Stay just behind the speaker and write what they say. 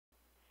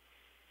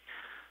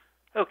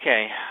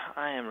Okay,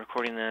 I am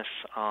recording this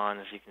on,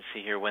 as you can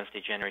see here, Wednesday,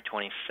 January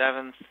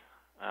 27th,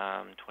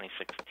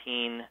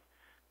 2016.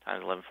 Time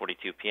is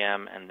 11:42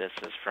 p.m., and this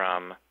is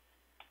from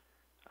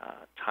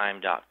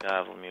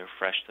time.gov. Let me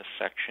refresh this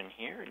section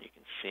here, and you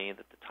can see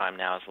that the time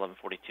now is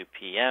 11:42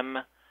 p.m.,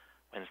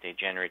 Wednesday,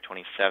 January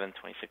 27th,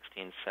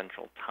 2016,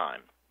 Central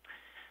Time.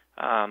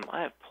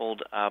 I have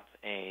pulled up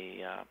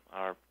a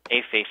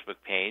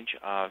Facebook page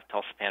of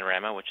Tulsa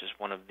Panorama, which is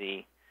one of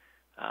the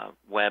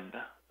web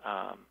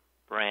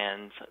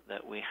brands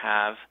that we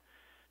have.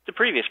 It's a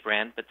previous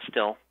brand, but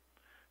still.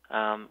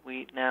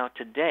 We now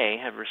today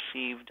have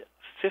received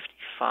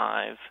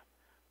 55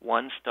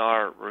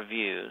 one-star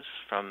reviews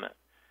from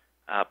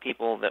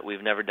people that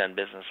we've never done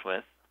business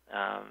with.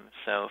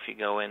 So if you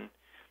go in,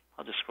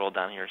 I'll just scroll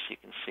down here so you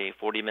can see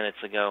 40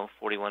 minutes ago,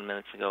 41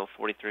 minutes ago,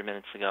 43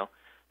 minutes ago.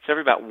 So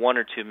every about 1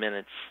 or 2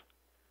 minutes,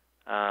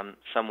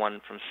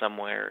 someone from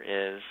somewhere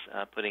is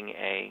putting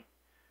a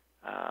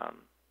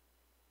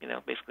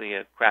basically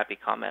a crappy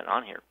comment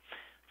on here.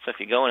 So if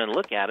you go in and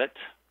look at it,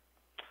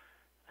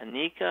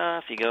 Anika,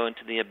 if you go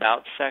into the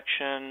About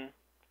section,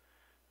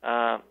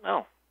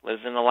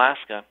 lives in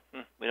Alaska.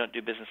 We don't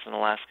do business in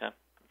Alaska.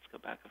 Let's go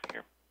back up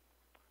here.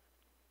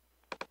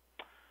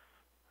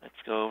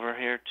 Let's go over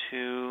here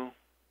to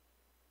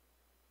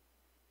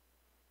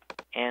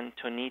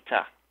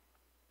Antonita.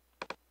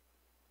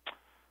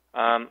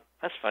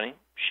 That's funny.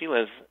 She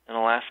lives in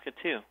Alaska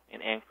too,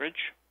 in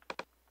Anchorage.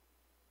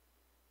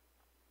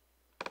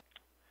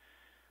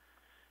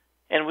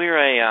 And we're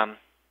a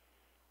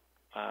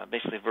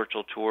basically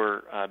virtual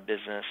tour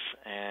business,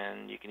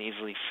 and you can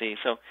easily see.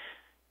 So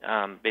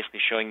basically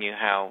showing you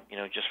how,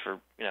 just for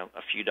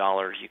a few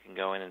dollars, you can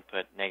go in and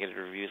put negative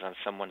reviews on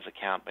someone's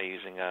account by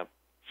using a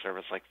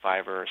service like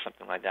Fiverr or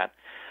something like that.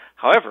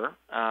 However,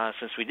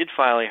 since we did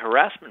file a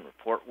harassment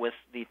report with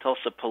the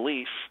Tulsa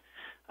Police,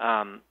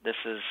 this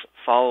is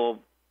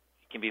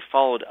can be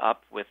followed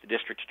up with the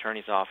district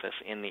attorney's office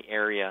in the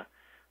area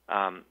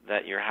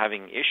that you're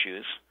having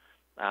issues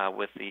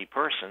with the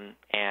person,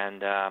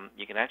 and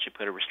you can actually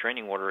put a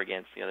restraining order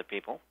against the other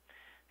people.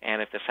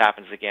 And if this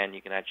happens again,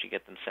 you can actually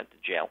get them sent to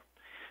jail,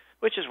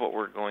 which is what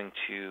we're going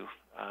to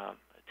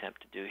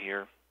attempt to do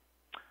here.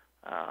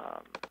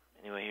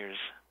 Anyway, here's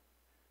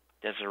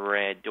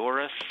Desiree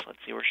Doris. Let's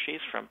see where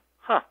she's from.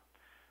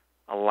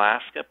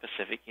 Alaska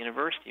Pacific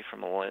University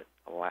from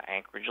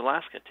Anchorage,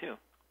 Alaska, too.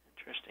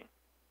 Interesting.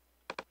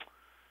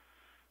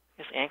 I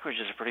guess Anchorage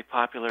is a pretty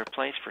popular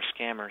place for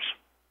scammers.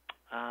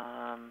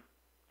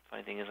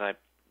 Funny thing is, I've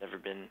never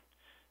been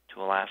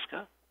to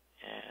Alaska.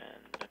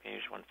 And, okay,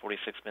 here's one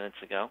 46 minutes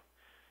ago.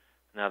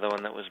 Another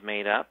one that was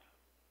made up.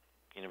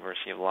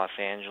 University of Los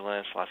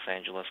Angeles,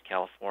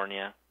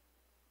 California.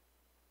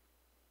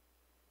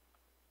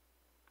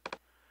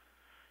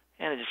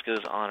 And it just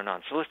goes on and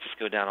on. So let's just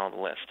go down all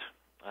the list.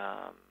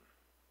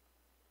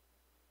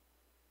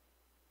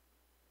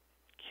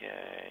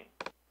 Okay.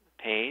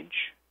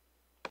 Page.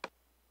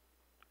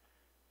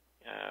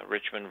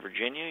 Richmond,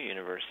 Virginia,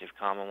 University of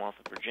Commonwealth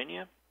of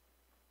Virginia.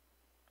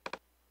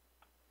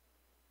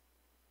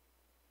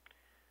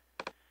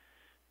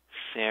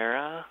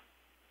 Sarah,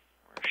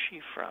 where's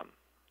she from?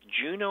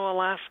 Juneau,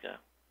 Alaska.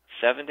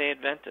 Seventh-day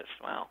Adventist.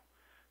 Wow.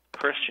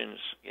 Christians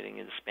getting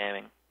into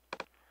spamming.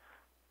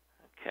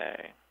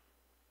 Okay.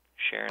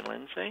 Sharon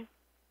Lindsay.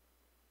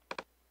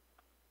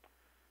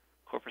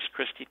 Corpus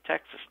Christi,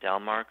 Texas,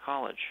 Del Mar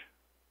College.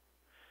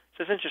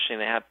 So it's interesting.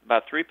 They have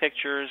about 3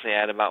 pictures. They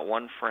had about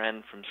 1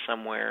 friend from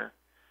somewhere,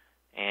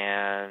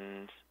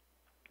 and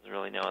there's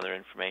really no other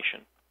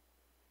information.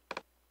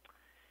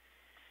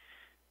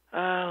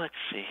 Let's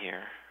see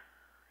here.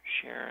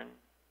 Sharon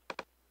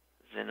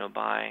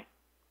Zenobi,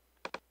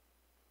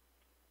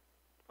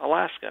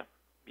 Alaska,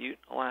 Butte,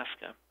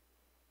 Alaska.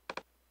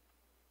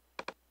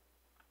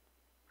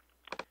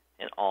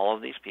 And all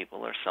of these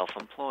people are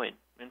self-employed.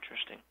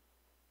 Interesting.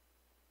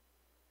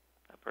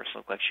 That person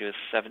looked like she was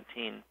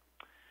 17.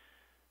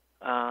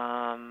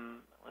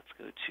 Let's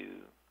go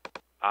to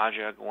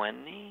Aja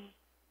Gwenny.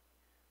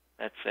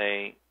 That's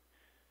a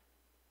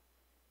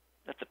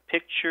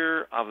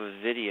picture of a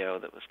video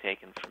that was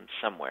taken from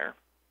somewhere.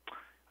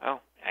 Oh,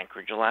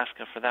 Anchorage,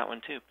 Alaska for that one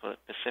too.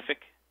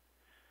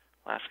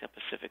 Alaska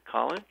Pacific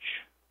College.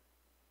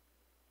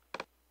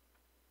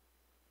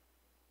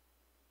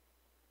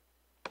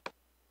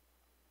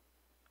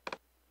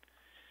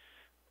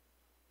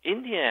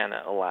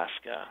 Indiana,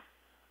 Alaska.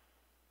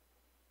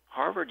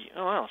 Harvard,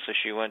 oh wow, so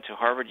she went to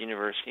Harvard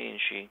University and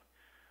she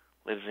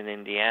lives in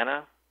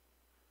Indiana.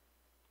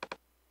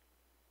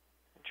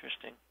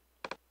 Interesting.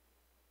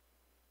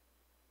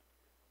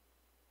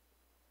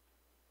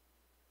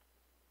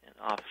 An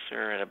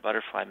officer at a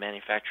butterfly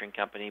manufacturing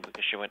company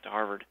because she went to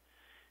Harvard.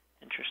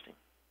 Interesting.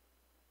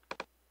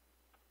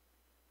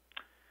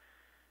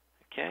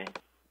 Okay,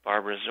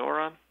 Barbara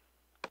Zora.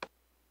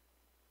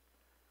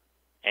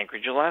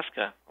 Anchorage,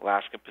 Alaska,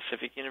 Alaska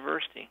Pacific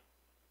University.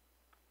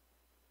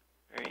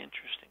 Very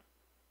interesting.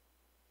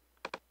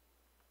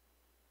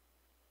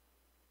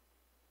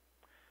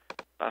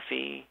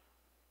 Buffy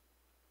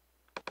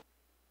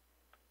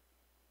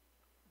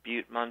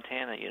Butte,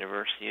 Montana,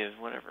 University of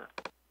whatever.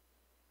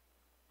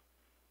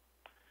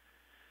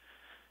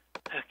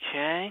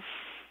 Okay,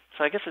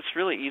 so I guess it's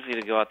really easy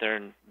to go out there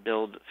and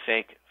build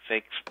fake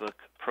Facebook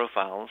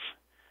profiles,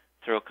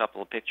 throw a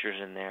couple of pictures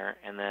in there,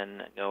 and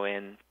then go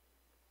in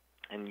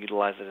and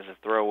utilize it as a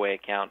throwaway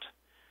account.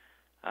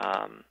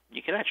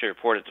 You can actually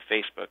report it to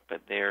Facebook,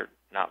 but they're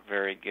not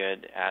very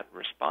good at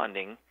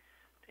responding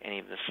to any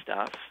of this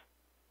stuff.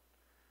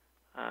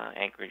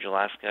 Anchorage,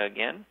 Alaska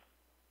again.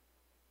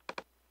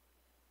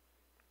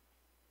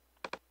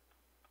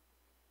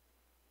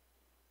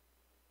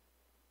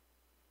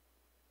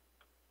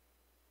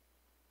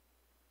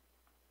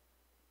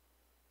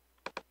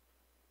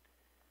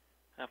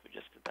 Oh, we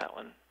just did that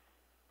one.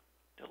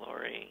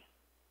 Delory.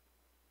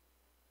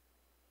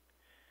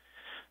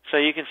 So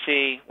you can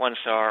see 1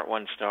 star,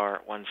 1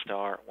 star, 1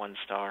 star, 1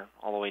 star,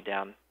 all the way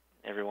down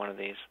every one of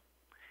these.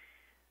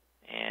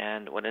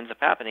 And what ends up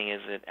happening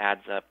is it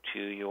adds up to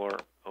your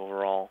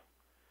overall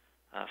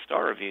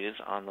star reviews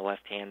on the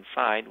left-hand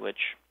side, which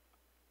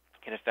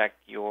can affect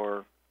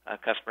your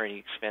customer.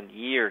 You spend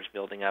years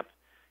building up,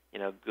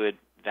 good,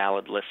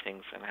 valid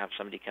listings, and have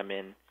somebody come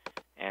in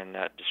and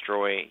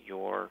destroy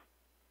your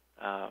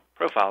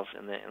profiles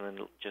in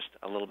just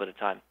a little bit of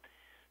time.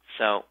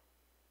 So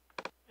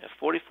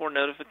 44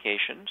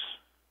 notifications.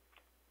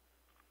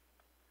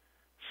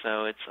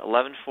 So it's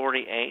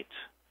 11:48.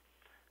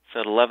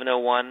 So at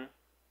 11:01,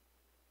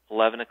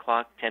 11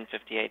 o'clock,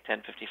 10:58,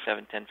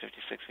 10:57,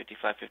 10:56,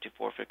 55,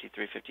 54,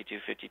 53, 52,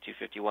 52,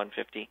 51,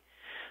 50.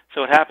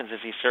 So what happens is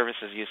these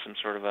services use some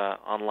sort of a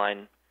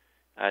online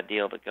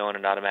deal to go in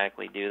and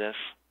automatically do this.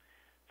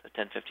 So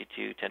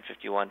 10:52,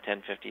 10:51,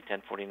 10:50,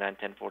 10:49,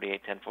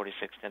 10:48,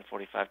 10:46,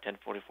 10:45,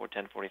 10:44,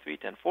 10:43,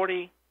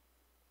 10:40.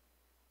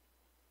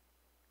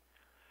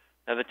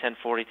 Another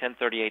 10:40,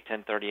 10:38,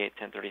 10:38,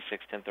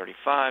 10:36,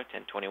 10:35,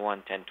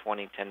 10:21,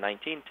 10:20,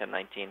 10:19,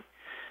 10:19,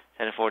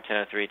 10:04,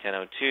 10:03,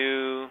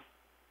 10:02,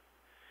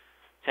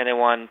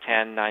 10:01,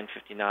 10,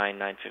 9:59,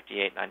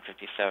 9:58,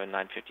 9:57,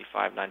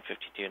 9:55,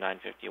 9:52,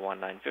 9:51,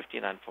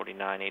 9:50,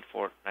 9:49,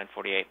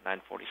 9:48,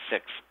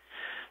 9:46.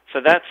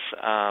 So that's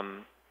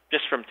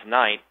just from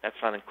tonight. That's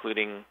not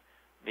including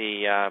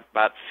the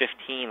about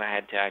 15 I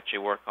had to actually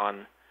work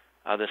on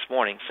this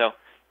morning. So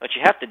what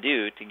you have to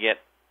do to get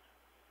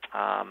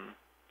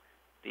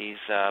these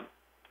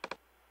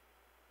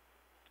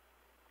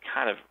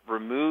kind of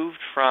removed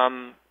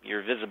from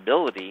your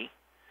visibility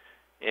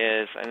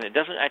is, and it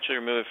doesn't actually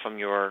remove it from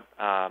your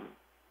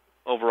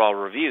overall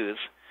reviews.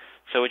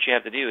 So what you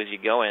have to do is you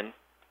go in,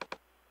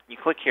 you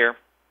click here,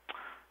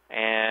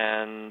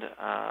 and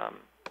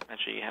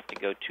actually you have to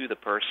go to the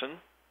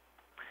person.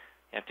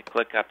 You have to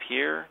click up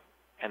here,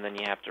 and then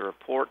you have to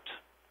report,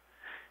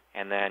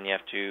 and then you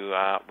have to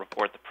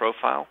report the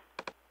profile.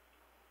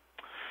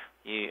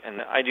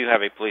 And I do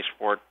have a police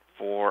report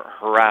for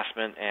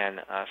harassment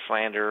and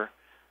slander.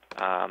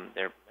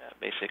 They're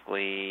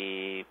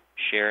basically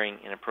sharing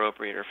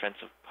inappropriate or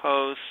offensive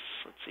posts.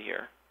 Let's see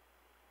here.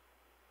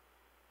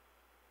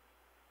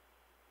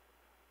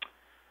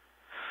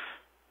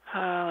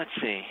 Let's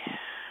see.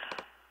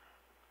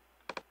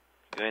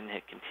 Go ahead and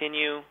hit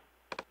continue.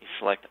 You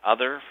select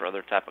other for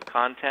other type of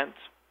content,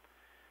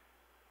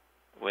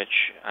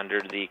 which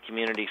under the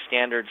community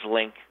standards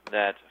link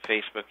that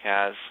Facebook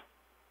has,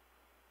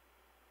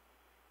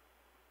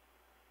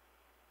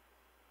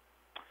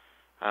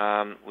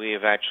 we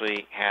have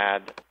actually had,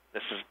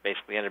 this is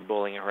basically under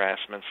bullying and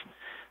harassments,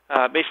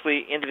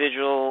 basically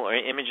individual or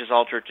images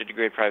altered to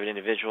degrade private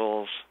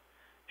individuals,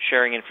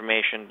 sharing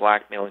information,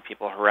 blackmailing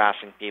people,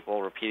 harassing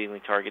people, repeatedly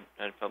target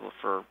people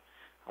for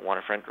want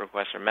a friend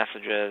requests or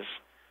messages,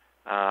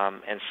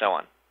 and so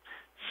on.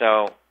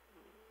 So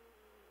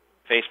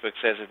Facebook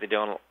says that they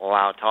don't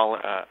allow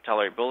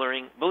tolerate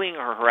bullying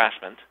or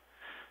harassment.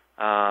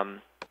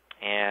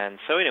 And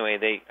so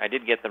anyway, I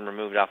did get them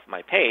removed off of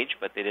my page,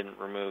 but they didn't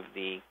remove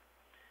the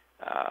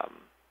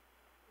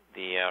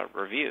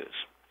reviews.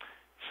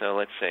 So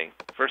let's see.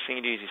 First thing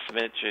you do is you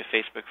submit it to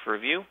Facebook for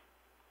review.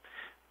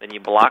 Then you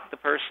block the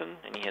person,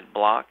 and you hit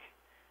block.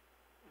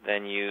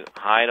 Then you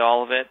hide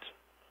all of it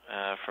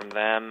from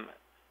them,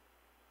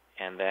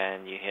 and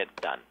then you hit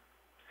done.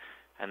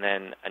 And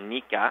then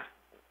Anika,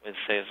 it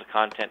says the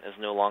content is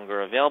no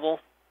longer available.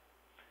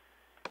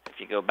 If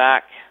you go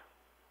back,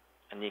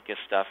 Anika's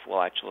stuff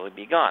will actually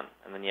be gone.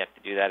 And then you have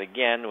to do that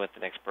again with the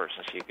next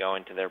person. So you go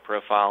into their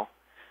profile,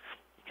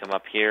 you come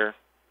up here,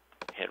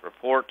 hit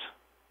report,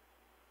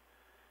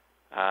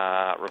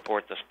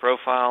 report this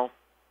profile,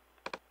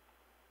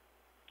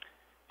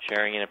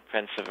 sharing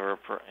inoffensive or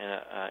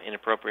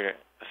inappropriate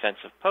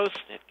offensive post,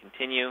 hit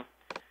continue,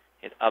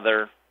 hit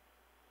other,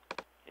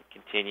 hit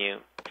continue,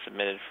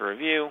 submitted for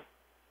review,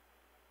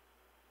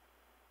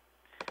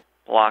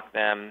 block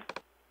them,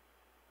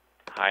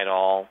 hide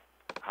all,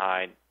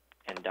 hide,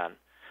 and done.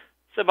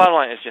 So the bottom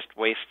line is just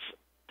wastes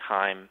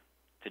time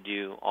to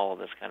do all of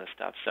this kind of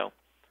stuff. So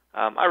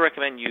I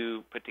recommend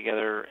you put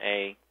together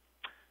a,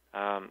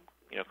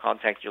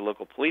 contact your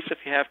local police if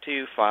you have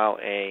to, file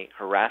a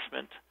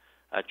harassment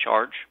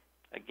charge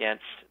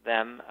against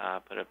them,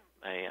 put a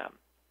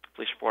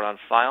police report on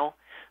file.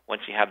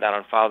 Once you have that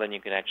on file, then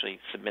you can actually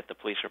submit the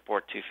police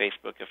report to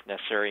Facebook if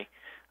necessary,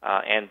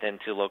 and then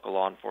to local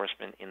law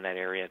enforcement in that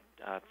area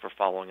for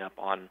following up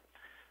on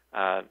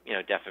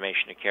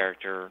defamation of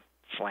character,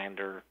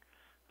 slander,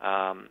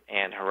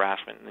 and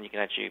harassment. And then you can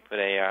actually put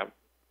a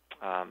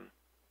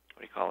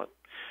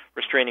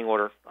restraining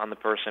order on the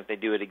person. If they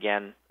do it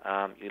again,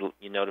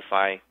 you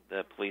notify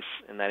the police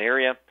in that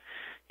area.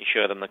 You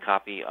show them the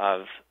copy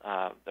of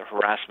the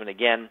harassment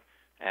again,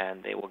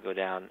 and they will go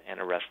down and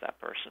arrest that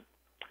person.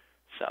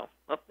 So,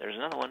 there's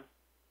another one.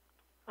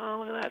 Oh,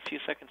 look at that, a few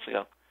seconds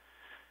ago.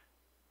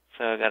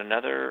 So I got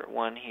another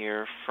one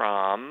here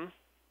from,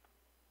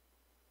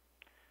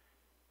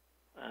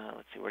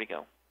 let's see, where'd he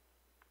go?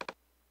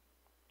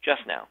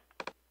 Just now.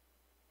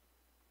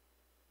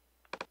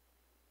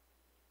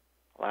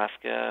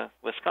 Alaska,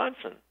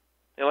 Wisconsin.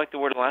 They like the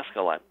word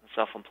Alaska a lot,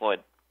 self-employed.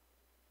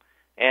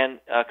 And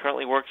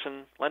currently works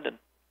in London.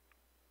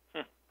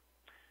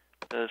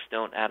 Those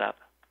don't add up.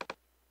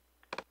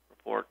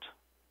 Report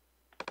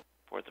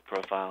the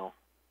profile,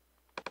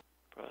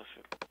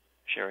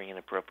 sharing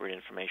inappropriate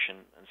information,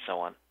 and so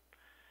on.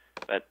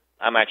 But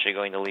I'm actually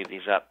going to leave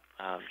these up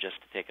just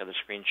to take other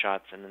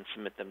screenshots and then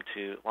submit them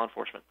to law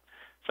enforcement.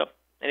 So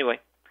anyway,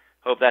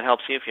 hope that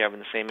helps you. If you're having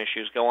the same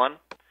issues, go on,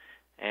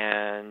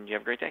 and you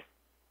have a great day.